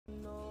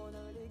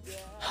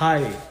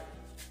Hi,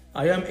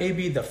 I am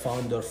AB, the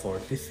founder for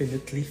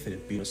Definitely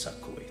Filipinos at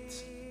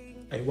Kuwait.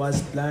 I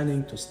was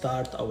planning to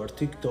start our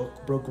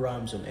TikTok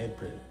programs in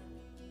April,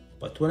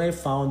 but when I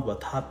found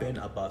what happened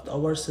about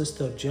our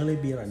sister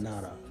Jullebee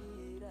Ranara,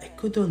 I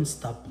couldn't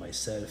stop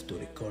myself to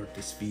record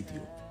this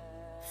video.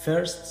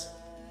 First,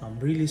 I'm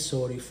really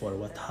sorry for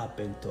what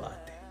happened to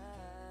Ate,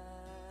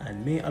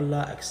 and may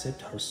Allah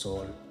accept her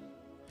soul,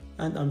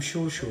 and I'm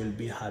sure she will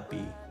be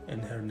happy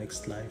in her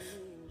next life.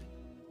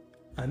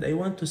 And I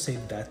want to say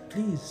that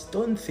please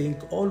don't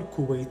think all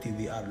Kuwaiti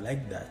they are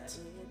like that.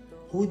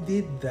 Who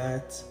did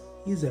that?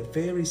 He's a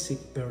very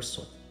sick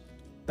person,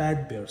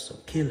 bad person,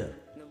 killer.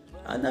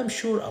 And I'm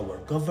sure our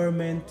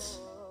government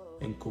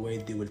in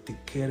Kuwait they will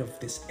take care of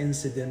this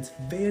incident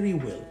very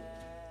well.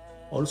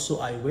 Also,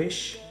 I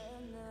wish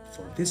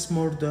for this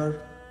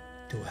murder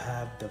to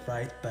have the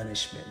right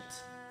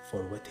punishment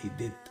for what he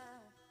did.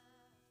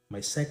 My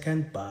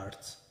second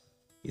part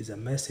is a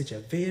message, a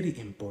very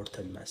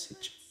important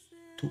message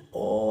to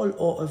all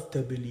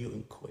OFW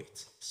in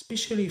Kuwait,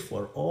 especially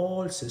for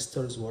all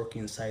sisters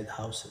working inside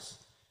houses.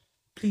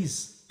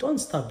 Please don't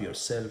stop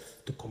yourself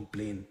to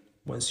complain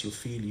once you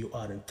feel you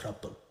are in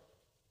trouble.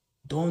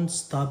 Don't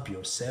stop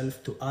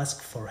yourself to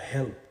ask for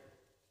help.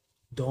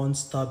 Don't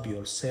stop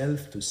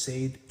yourself to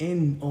say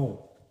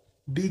NO,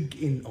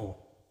 big NO,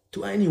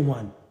 to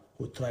anyone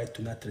who tried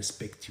to not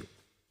respect you.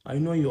 I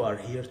know you are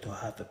here to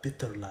have a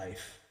better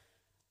life,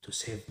 to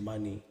save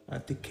money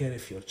and take care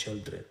of your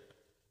children.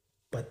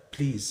 But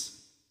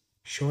please,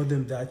 show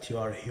them that you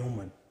are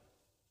human,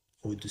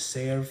 who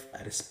deserve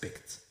a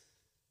respect.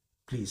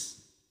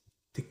 Please,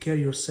 take care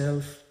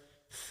yourself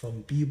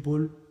from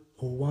people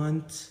who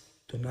want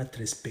to not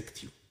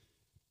respect you.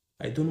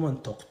 I don't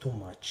want to talk too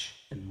much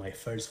in my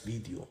first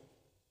video,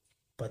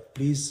 but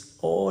please,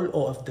 all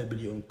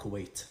OFW in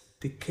Kuwait,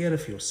 take care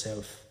of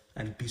yourself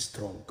and be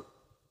strong.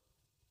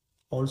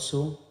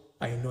 Also,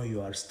 I know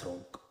you are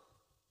strong.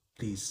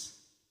 Please,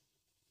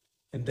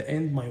 in the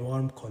end, my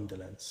warm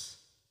condolence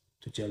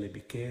to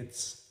Jullebee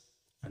kids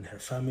and her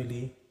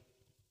family.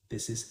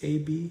 This is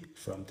AB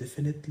from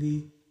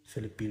Definitely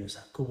Filipinos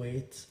at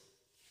Kuwait.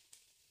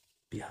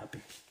 Be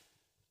happy.